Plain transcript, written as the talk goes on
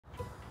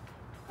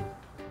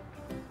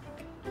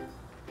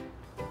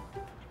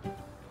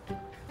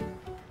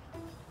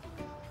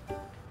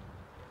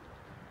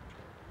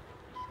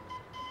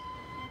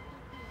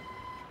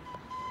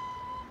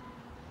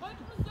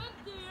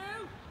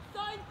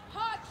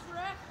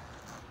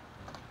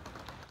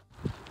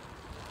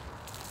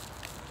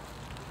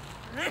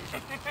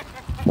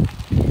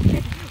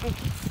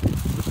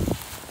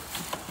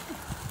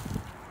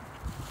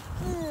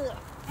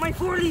My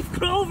 4-leaf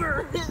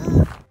clover!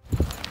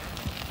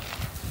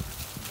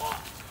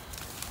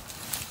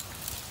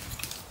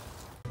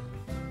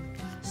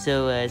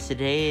 So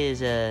today is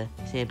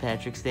St.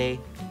 Patrick's Day.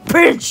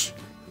 Bitch!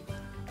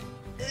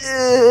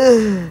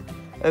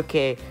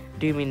 Okay,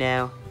 do me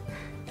now.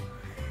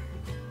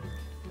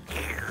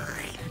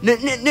 No.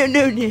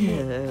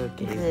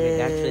 Okay,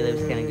 actually that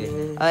was kind of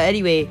good.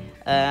 Anyway,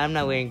 I'm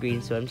not wearing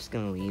green, so I'm just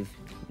gonna leave.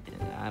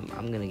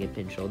 I'm gonna get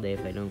pinched all day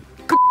if I don't.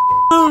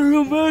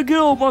 Man, get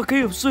out my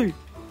KFC.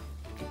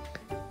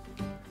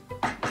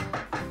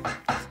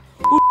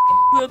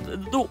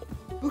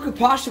 Who could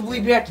possibly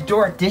be at the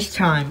door at this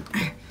time?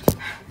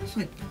 It's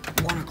like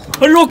 1 o'clock.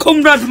 Hello,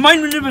 comrade. My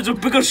name is a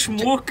bigger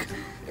smoke.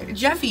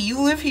 Jeffy, you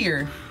live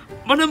here.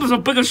 My name is a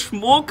bigger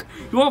smoke.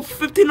 You have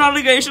 15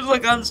 allegations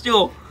against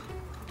you.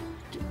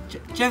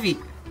 Jeffy,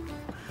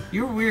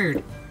 you're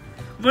weird.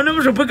 My name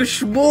is a bigger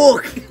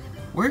smoke.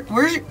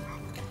 Where's it?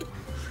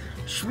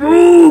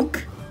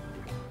 Smoke.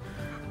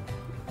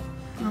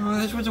 Oh,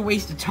 this was a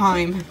waste of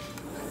time.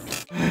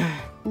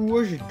 Who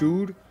was it,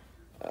 dude?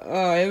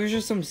 It was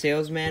just some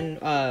salesman,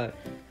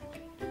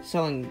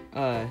 selling,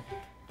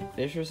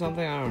 fish or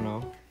something, I don't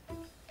know.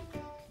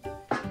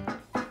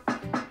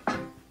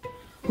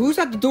 Who's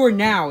at the door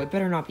now? It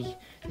better not be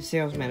the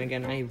salesman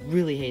again. I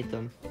really hate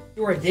them.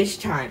 Door this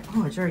time.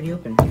 Oh, it's already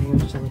open. I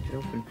just left it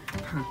open.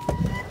 Huh.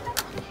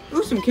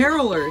 Ooh, some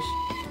carolers.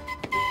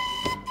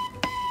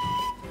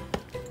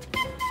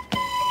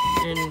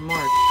 In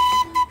March.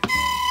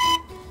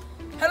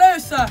 Hello,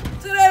 sir.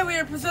 Today we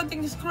are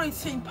presenting this great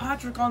St.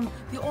 Patrick on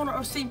the honor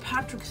of St.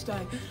 Patrick's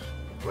Day.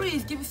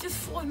 Please give us just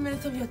 5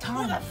 minutes of your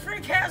time. Who the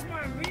freak has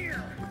my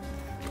beer?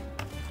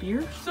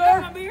 Beer?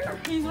 Sir, my beer.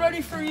 He's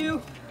ready for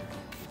you.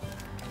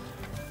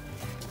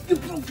 You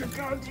broke your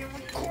goddamn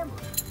recorder.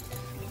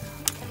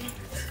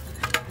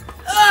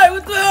 Hey,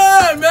 what the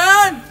hell,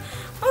 man?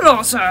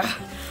 Hello, sir.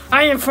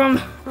 I am from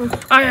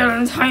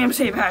Ireland. I am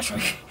St.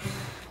 Patrick.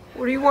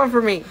 What do you want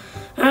from me?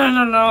 I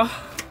don't know.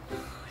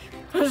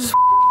 This is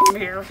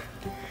beer.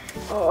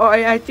 Oh,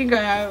 I think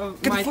I have.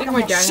 I think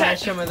my dad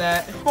has some of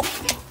that.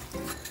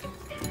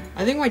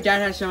 I think my dad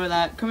has some of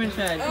that. Come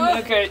inside.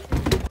 Okay.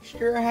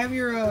 Sure, have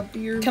your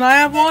beer. Can I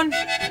have one?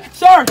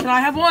 Sir, can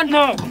I have one?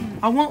 No.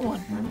 I want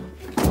one.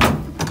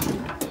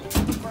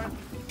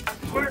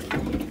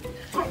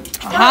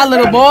 Hi,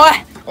 little boy.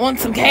 Want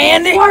some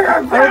candy?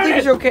 I don't think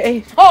it's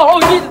okay. Oh,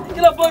 Jesus.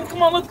 Get up, bud.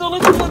 Come on, let's go.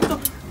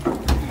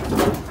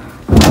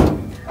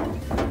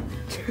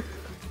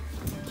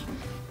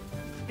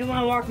 Get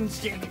my walking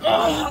stick.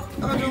 Oh,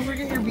 don't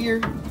forget your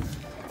beer.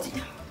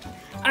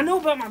 I know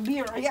about my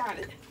beer. I got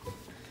it.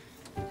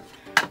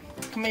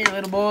 Come here,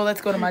 little boy.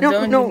 Let's go to my No.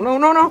 dungeon.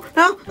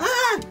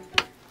 Ah!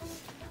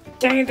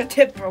 Dang it, the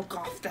tip broke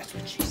off. That's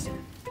what she said.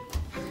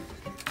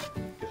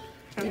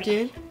 You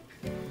did?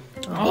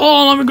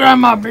 Oh, let me grab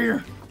my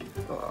beer.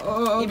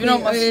 Okay. Even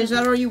though Is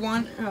that all you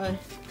want?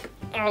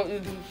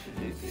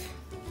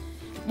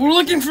 We're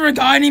looking for a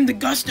guy named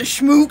Augusta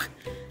Schmook.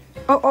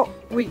 Oh,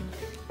 wait.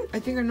 I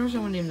think I know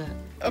someone named that.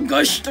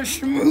 Augusta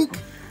Schmook.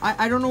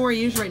 I don't know where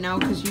he is right now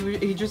because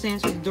he just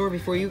answered the door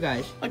before you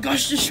guys.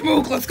 Augusta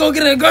Schmook. Let's go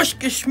get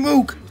Augusta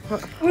Schmook.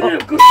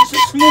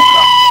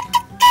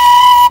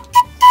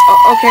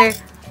 Okay.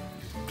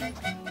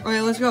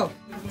 Okay, let's go.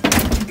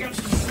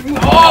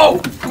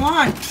 Oh! Come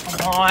on.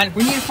 Come on.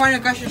 We need to find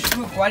Augusta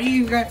Schmook. Why do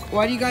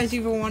you guys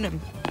even want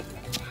him?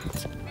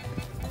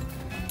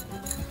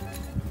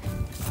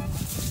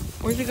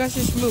 Where's Augusta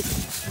Schmook?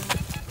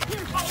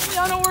 Here, follow me.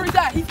 I know where he's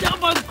at. He's down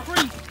by the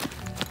creek.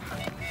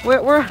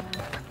 Where?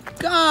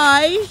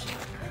 Guys! This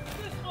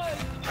way.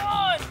 Come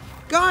on.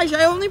 Guys,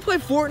 I only play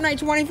Fortnite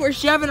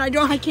 24/7.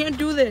 I can't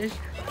do this.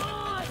 Come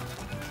on.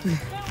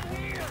 Down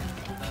here.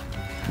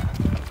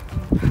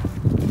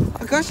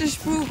 Augusta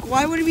Schmook,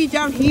 why would he be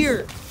down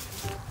here?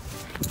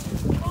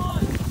 Come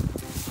on.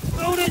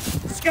 Loaded,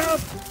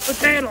 scout,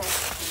 potato.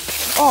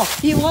 Oh,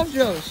 he loves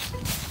those.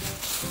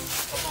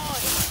 Come on.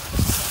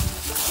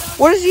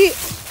 What is he?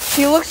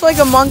 He looks like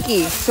a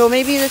monkey, so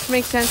maybe this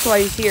makes sense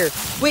why he's here.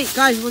 Wait,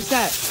 guys, what's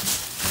that?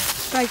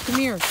 Guys, come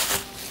here.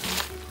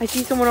 I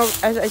see someone over.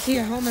 I see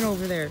a helmet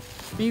over there.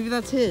 Maybe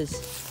that's his.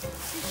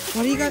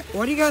 Why do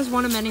you guys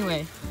want him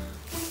anyway?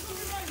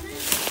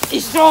 He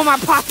stole my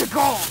pot of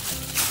gold.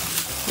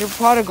 Your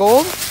pot of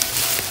gold?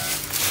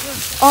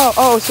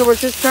 Oh, so we're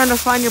just trying to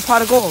find your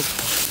pot of gold.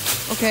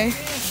 Okay.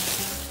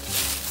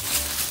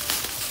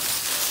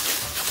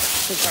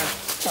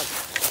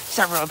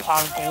 Several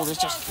pot of gold is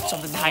just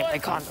something to hide my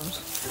condoms.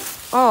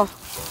 Oh.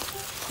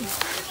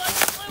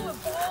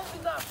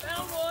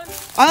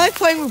 I like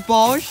playing with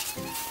balls.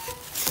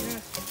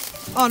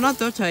 Oh, not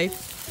that type.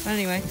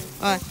 Anyway,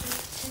 Oh my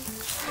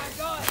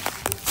God.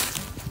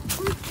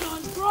 Where's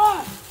John's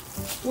garage?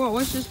 whoa,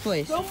 what's this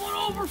place? Someone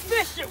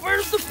overfished it.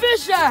 Where's the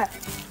fish at?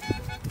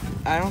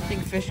 I don't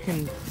think fish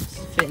can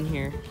fit in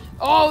here.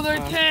 Oh, they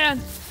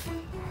can.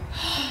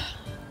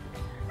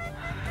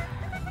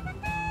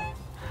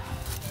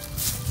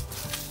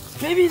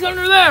 Maybe he's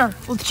under there.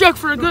 Let's check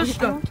for a good I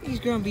stuff. don't think he's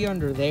gonna be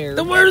under there.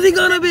 Then where is he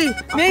gonna be?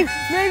 Maybe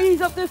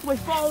he's up this way.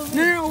 Follow me.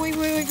 No,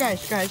 wait,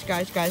 guys. Let's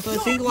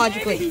think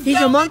logically.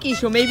 He's a monkey,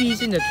 so maybe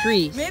he's in the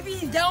trees. Maybe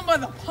he's down by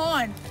the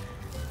pond.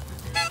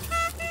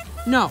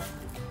 No.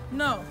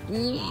 No.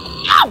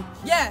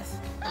 Yes.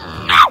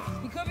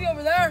 He could be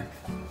over there.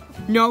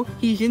 No,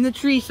 he's in the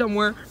tree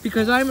somewhere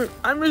because I'm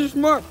a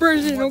smart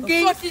person,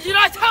 okay? What the fuck did you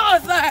not tell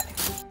us that?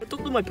 I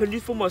took my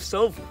pennies for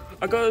myself.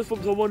 I got it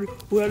from someone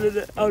who had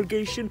an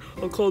allegation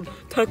called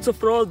tax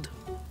fraud.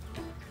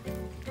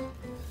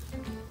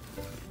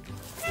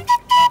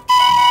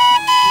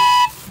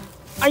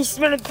 I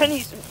smell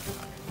pennies.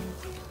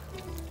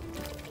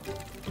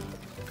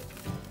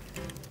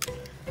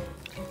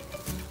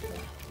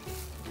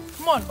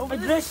 Come on, over I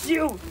this. bless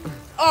you.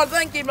 Oh,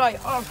 thank you, mate.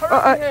 Oh,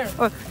 hurry here.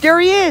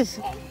 There he is.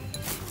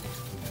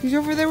 He's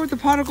over there with the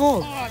pot of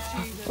gold. Oh,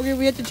 Jesus. Okay,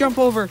 we have to jump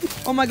over.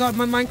 Oh my God,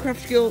 my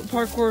Minecraft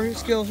parkour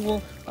skills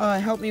will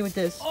help me with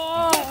this.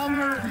 Oh, I'm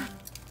hurt.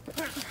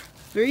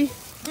 3,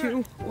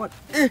 2, 1.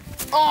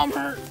 Oh, I'm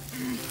hurt.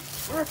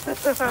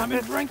 I've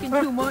been drinking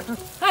too much.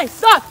 Hey,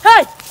 stop!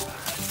 Hey!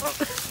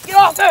 Get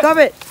off there! Stop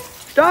it!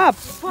 Stop!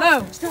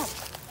 No, stop.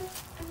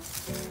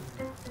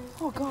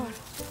 Oh God.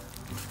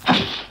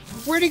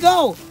 Where'd he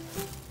go?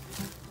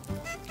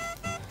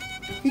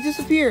 He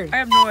disappeared. I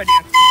have no idea.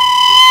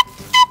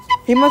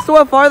 He must have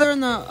went farther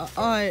in the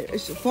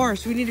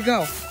forest. We need to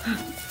go.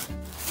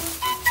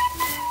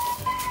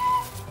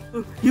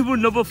 He will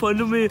never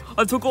find me.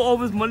 I took all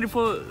his money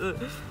for.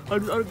 I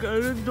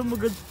didn't do my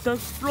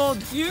tax fraud.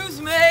 Excuse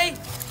me!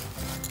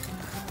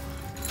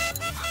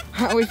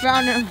 We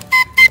found him.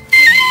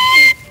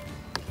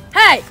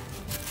 Hey!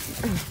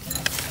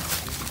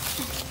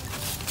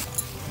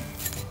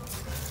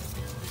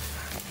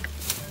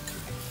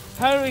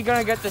 How are we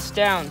gonna get this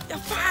down? You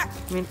fat!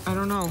 I mean, I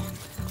don't know.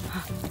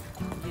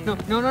 No.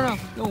 No,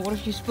 what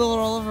if you spill it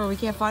all over? We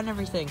can't find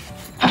everything.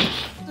 It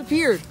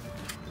disappeared.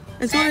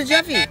 And so did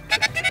Jeffy.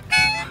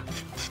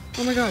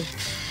 Oh my God.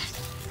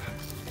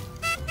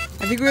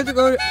 I think we have to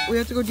go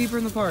deeper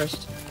in the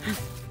forest.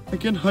 I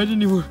can't hide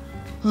anymore.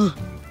 I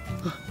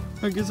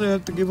guess I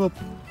have to give up.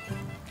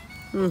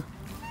 Ugh.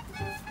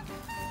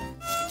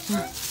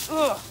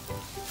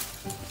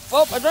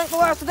 Well, I drank the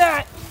last of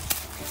that.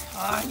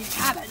 Oh, you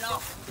had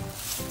enough.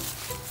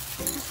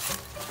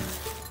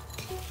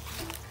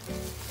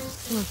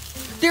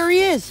 There he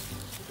is.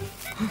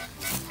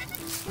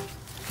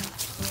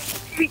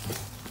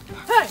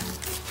 Hey!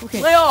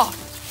 Okay, Lay off!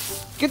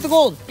 get the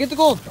gold. Get the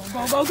gold.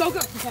 Go. Okay.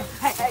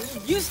 Hey,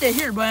 you stay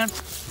here, man.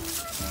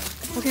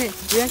 Okay,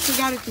 we actually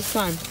got it this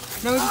time.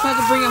 Now we just have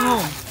to bring it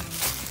home.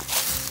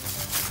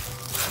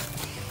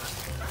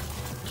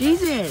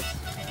 Jesus.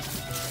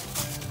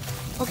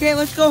 Okay,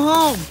 let's go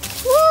home.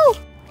 Woo!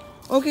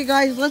 Okay,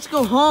 guys, let's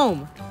go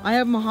home. I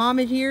have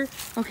Muhammad here.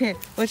 Okay,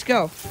 let's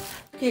go.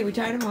 Okay, we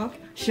tied him up.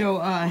 So,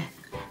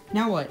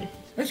 now what?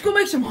 Let's go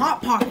make some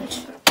Hot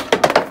Pockets.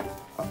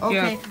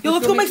 Okay. Yo,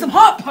 let's go make some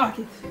Hot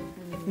Pockets.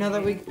 Now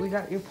that we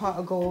got your pot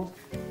of gold.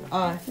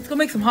 Let's go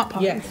make some Hot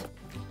Pockets. Yes.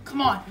 Come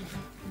on.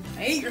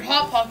 I ate your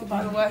Hot Pocket,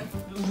 by the way.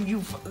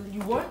 You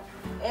what?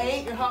 I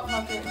ate your Hot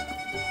Pocket.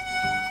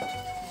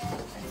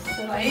 I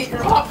said I ate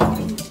your Hot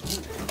Pocket.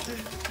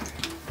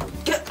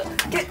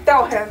 Get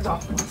thou hands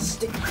off my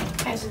stick,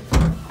 peasant.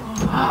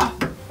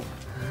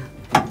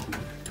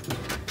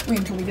 Wait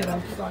until we get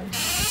outside.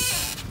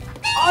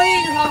 I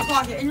ate your Hot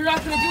Pocket, and you're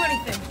not gonna do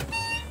anything.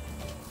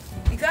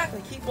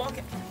 Exactly. Keep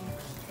walking.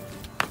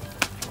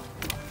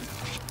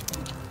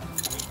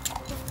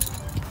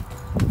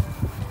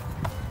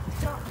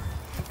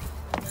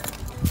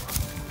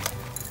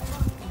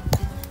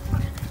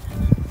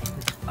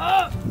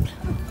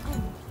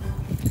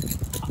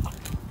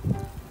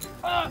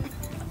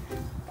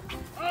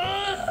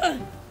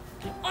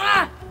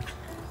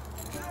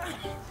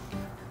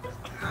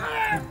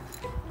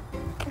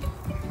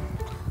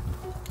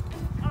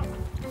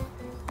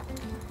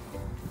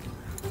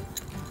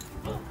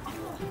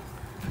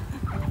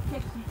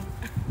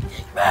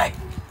 Hey!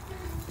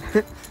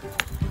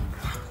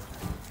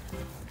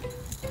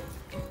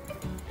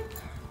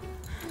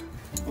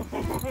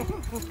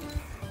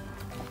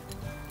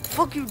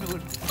 Fuck you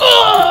doing?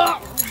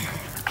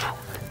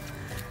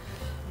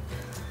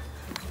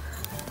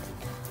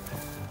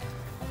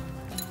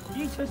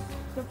 Jesus.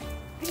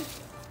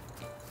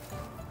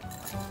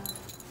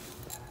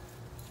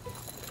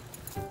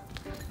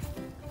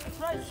 That's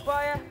right,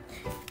 Squire.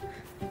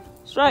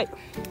 That's right.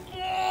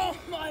 Oh,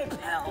 my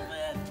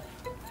pelvis.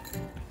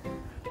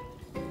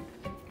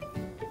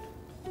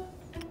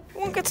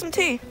 Want to get some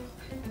tea?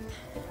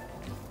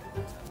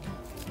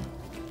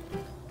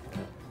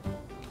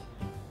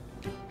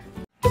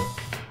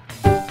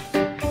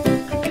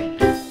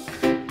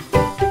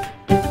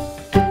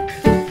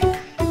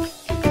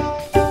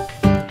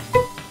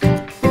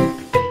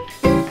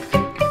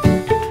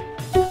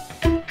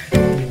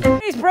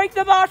 Please break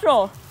the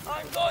bottle.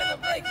 I'm going to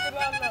break the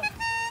bottle.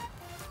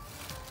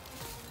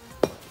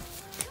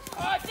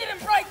 Oh, it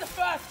didn't break the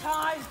first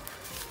time.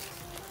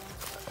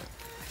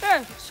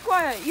 Hey,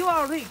 Squire, you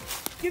are weak.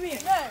 Give me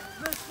it. No,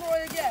 let's try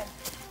again.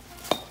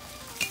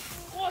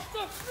 What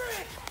the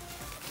frick?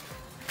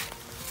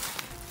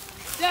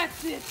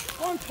 That's it.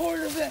 I'm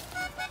tired of it.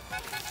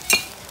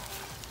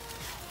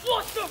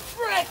 What the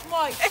frick,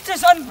 Mike? It's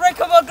just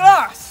unbreakable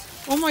glass.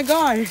 Oh my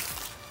god.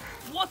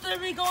 What are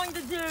we going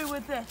to do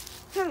with it?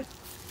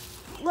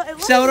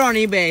 Sell it on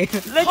eBay.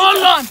 Hold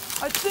on.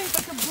 I think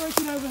I can break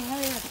it over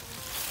here.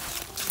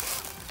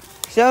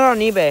 Sell it on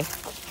eBay.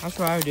 That's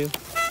what I would do.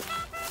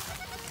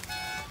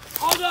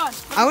 Hold on.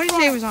 I wouldn't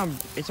say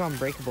it's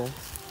unbreakable.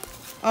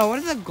 Oh, what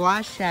if the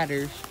glass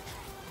shatters?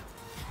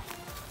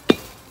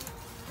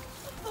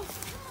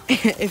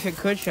 If it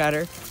could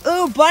shatter.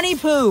 Ooh, bunny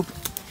poop.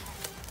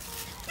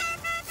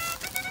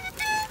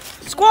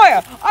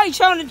 Squire, I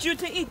challenge you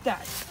to eat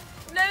that.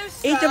 No,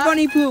 sir. Eat the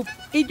bunny poop.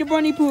 Eat the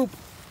bunny poop.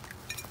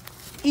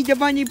 Eat the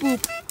bunny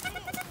poop.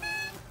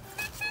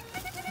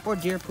 Or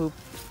deer poop.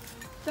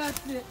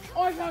 That's it.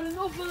 I've had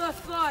enough of that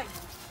slide.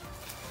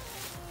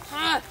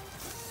 Ah.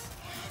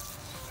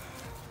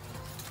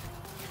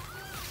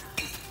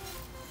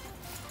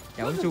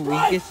 That was the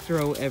weakest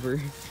throw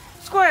ever.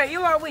 Squire,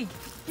 you are weak.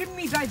 Give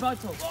me thy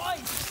bottle. Why? Are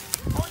you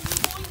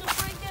going to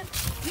break it?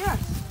 Yes.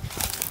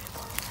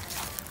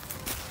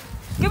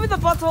 Give me the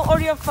bottle or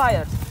you're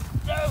fired.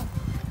 No.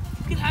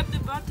 You can have the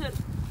button.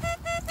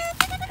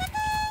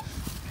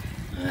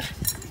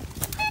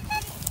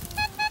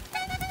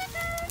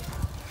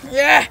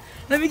 Yeah.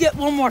 Let me get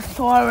one more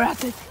fire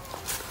at it.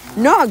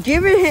 No,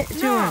 give it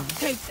to No. him.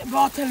 Take the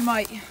bottle,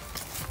 mate.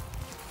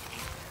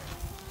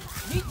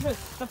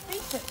 Beatrice,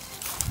 defeat it.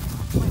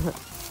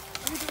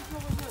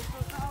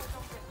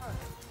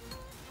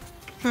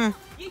 Huh.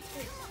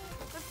 Beatrice,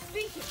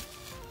 defeat it.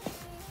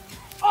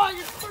 Oh,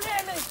 you're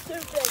cramming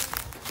stupid.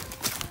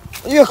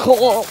 You're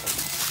cool.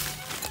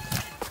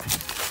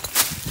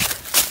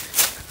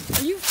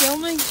 Are you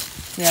filming?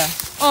 Yeah.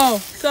 Oh,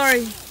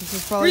 sorry. This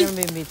is probably gonna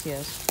be in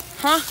BTS.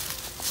 Huh?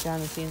 Down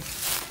the scenes.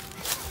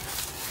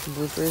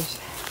 Bloopers.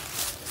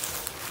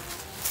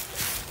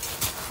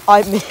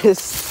 I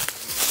missed.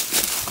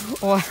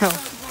 Wow.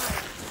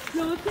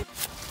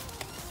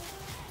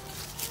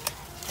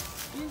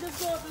 You just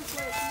go up this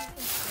way.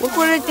 Look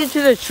what it did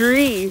to the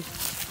tree.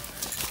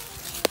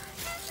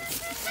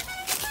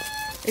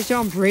 It's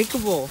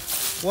unbreakable.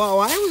 Well,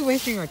 why are we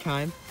wasting our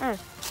time?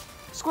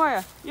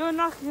 Squire, you're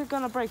not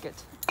gonna break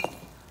it.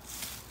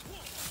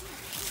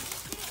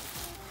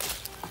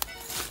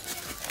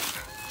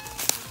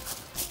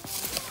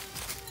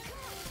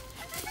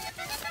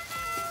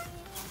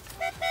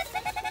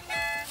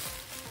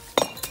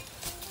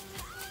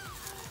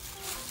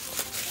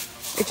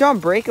 It's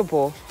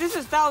unbreakable. This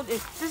is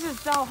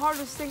the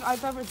hardest thing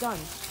I've ever done.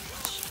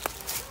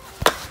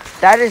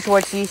 That is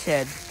what she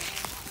said.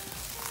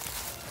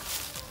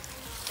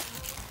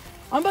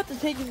 I'm about to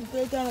take it and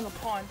throw it down in the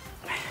pond.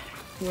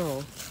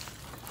 No.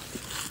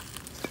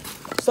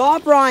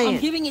 Stop, Ryan.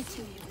 I'm giving it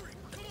to you.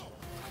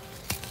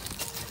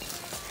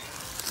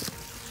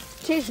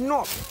 Tis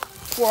not,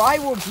 for I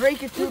will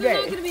break it This is not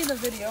today. going to be in the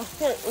video.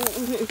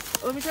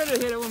 Let me try to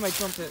hit it with my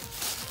trumpet.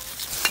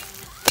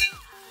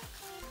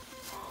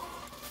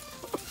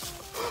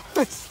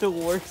 It still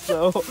works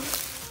though.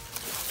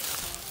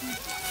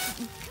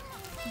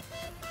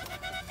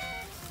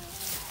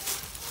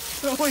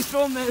 Always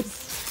film this.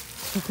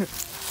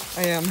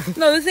 I am.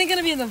 No, this ain't going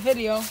to be in the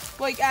video.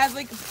 Like, as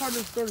like part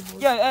of the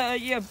storyboard.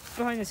 Yeah,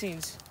 behind the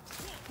scenes.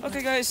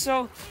 Okay, guys,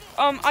 so,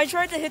 I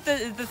tried to hit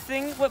the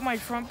thing with my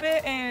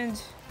trumpet,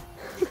 and...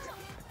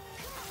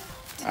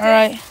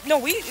 Alright. No,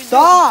 we...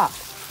 Stop!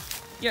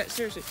 Yeah,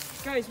 seriously.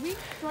 Guys, we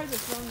tried to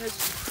film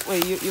this...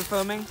 Wait, you're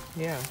filming?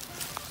 Yeah.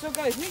 So,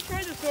 guys, we've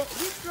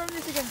thrown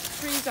this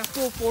against trees at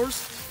full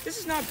force. This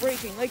is not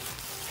breaking. Like,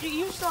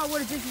 you saw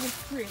what it did to this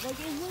tree. Like,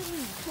 it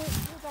literally pulled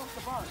off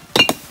the bark.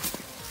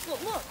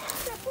 Look,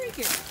 it's not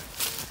breaking.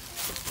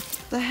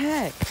 The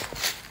heck?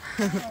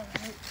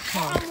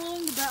 I'm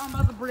willing to bet I'm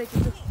about to break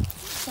it.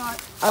 Just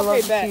shot. I love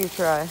to bet. see you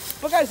try.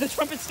 But, guys, the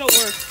trumpet still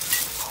works.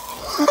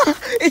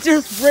 It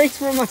just breaks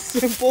from a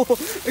simple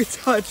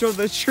touch of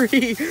the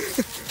tree.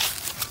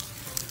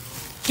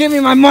 Give me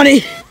my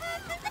money!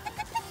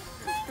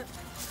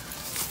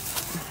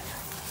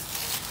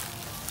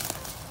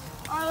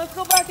 Alright, let's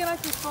go back and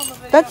actually film the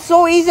video. That's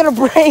so easy to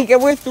break,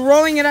 and we're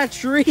throwing it at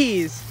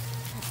trees.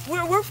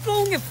 We're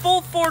throwing it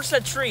full force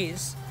at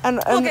trees. And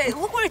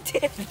Look what it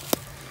did.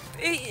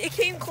 It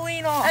came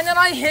clean off. And then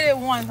I hit it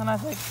once and I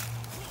was like,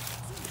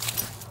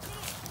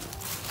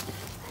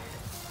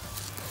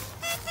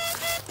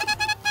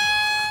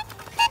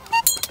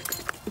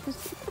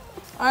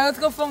 alright, let's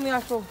go film the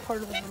actual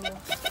part of the video.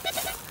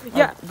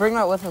 Yeah. bring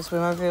that with us. We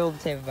might be able to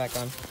tape it back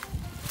on.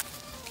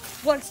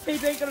 What's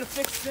tape ain't gonna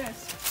fix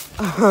this?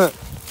 I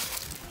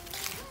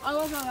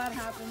love how that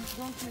happens.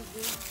 Don't you,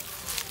 dude?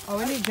 Oh,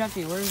 we need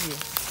Jeffy. Where is he?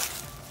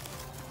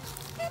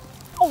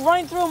 Oh,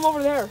 Ryan threw him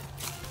over there.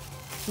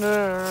 No.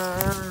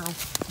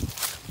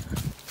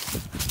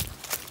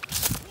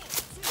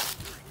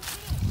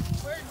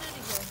 Where did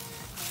he go?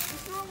 You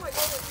threw him like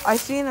over here. I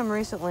seen him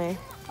recently.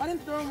 I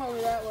didn't throw him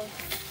over that way.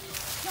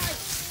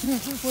 Guys!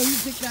 Well, you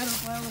picked that up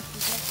while I was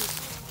protected.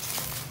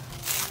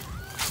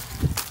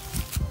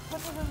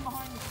 tougher than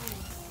behind the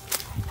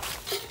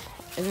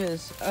scenes. It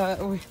is.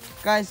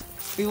 Guys,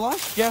 we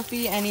lost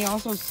Jeffy, and he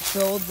also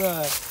spilled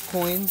the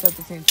coins at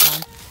the same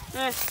time.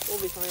 We'll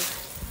be fine.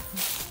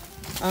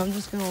 I'm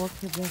just gonna look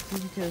for Jeffy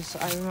because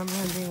I remember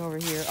him being over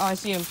here. Oh, I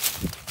see him.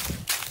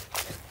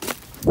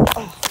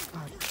 Oh,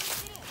 God.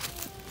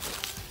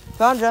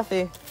 Found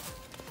Jeffy.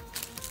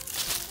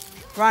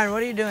 Ryan,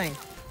 what are you doing?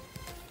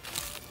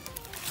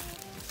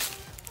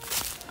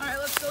 Alright,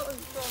 let's go and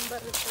film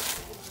better.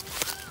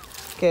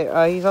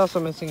 Okay, he's also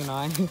missing an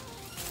eye.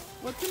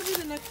 What's gonna be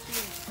the next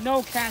scene?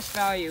 No cash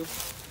value.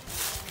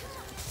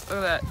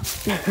 Look at that.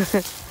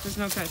 There's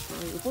no cash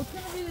value. What's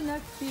gonna be the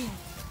next scene?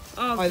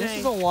 Oh, Oh, this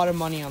is a lot of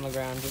money on the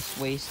ground, just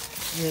waste.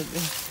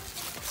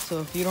 So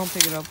if you don't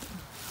pick it up,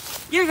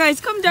 Yeah, guys,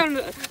 come down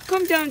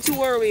to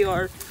where we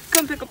are.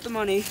 Come pick up the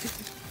money.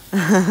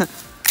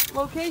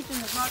 Location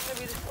is not gonna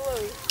be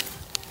disclosed.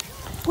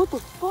 What the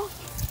fuck?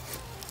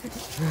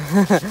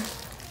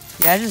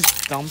 yeah, I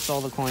just dumped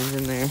all the coins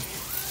in there.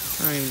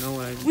 I don't even know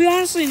what I did. We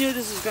honestly knew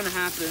this was gonna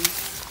happen.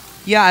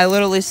 Yeah, I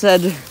literally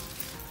said,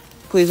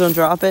 please don't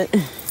drop it. I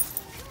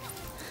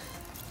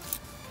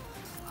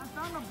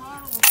found a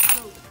bottle of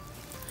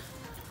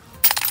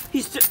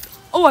soap.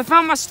 Oh, I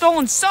found my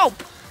stolen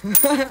soap.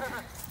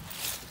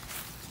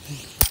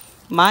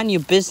 Mind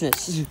your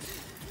business.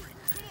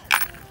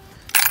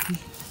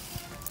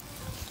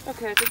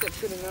 Okay, I think that's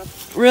good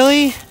enough.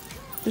 Really?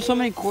 There's so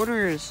many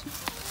quarters.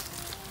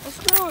 Well,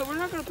 screw it. We're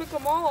not gonna pick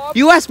them all up.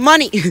 U.S.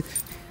 money!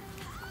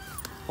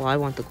 Well, I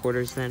want the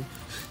quarters then.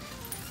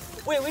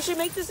 Wait, we should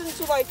make this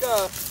into like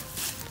a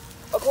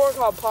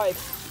corncob pipe.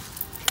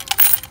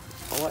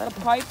 What? A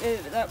pipe?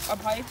 A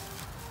pipe?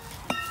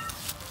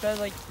 That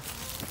like,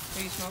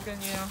 are you smoking?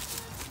 You know.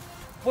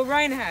 What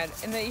Ryan had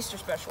in the Easter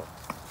special.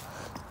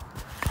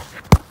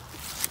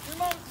 Your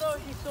mom knows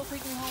she's still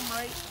taking home,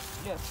 right?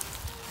 Yes.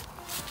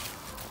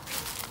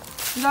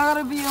 She's not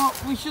gonna be.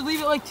 We should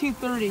leave it like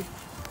 2:30.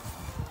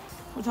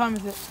 What time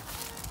is it?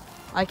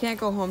 I can't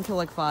go home till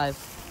like 5.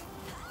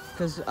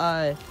 Because,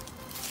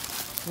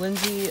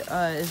 Lindsay,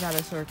 is at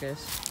a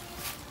circus.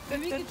 Then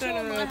we can chill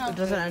at my house. It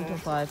doesn't end till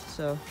 5,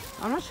 so.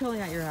 I'm not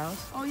chilling at your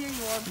house. Oh yeah,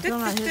 you are. I'm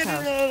chilling at his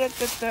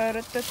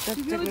house.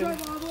 You really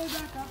drive all the way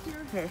back up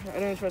here? I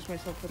don't trust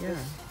myself with Yeah.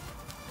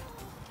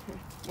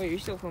 this. Wait, you're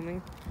still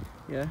filming?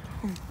 Yeah.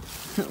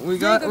 we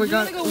got When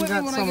I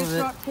some get of it.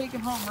 shot, taken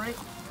home, right?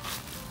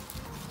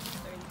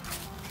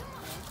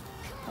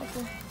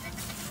 Okay.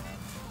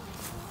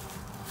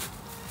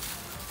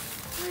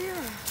 Oh,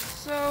 yeah.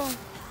 So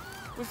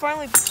we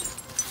finally.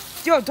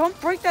 Yo, don't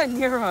break that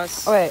near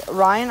us. Okay,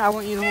 Ryan, I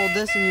want you to hold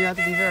this and you have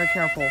to be very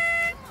careful.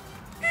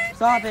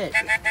 Stop it.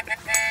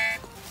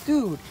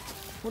 Dude,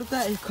 what if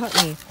that cut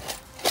me?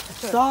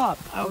 Stop.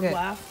 I would Okay.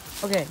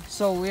 laugh. Okay,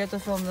 so we have to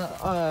film the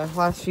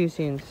last few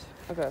scenes.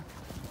 Okay.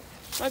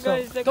 Bye, So-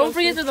 guys. Don't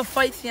forget to the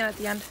fight scene at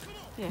the end.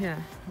 Yeah,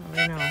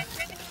 I know.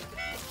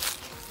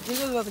 This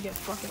is about to get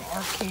fucking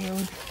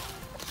RKO'd.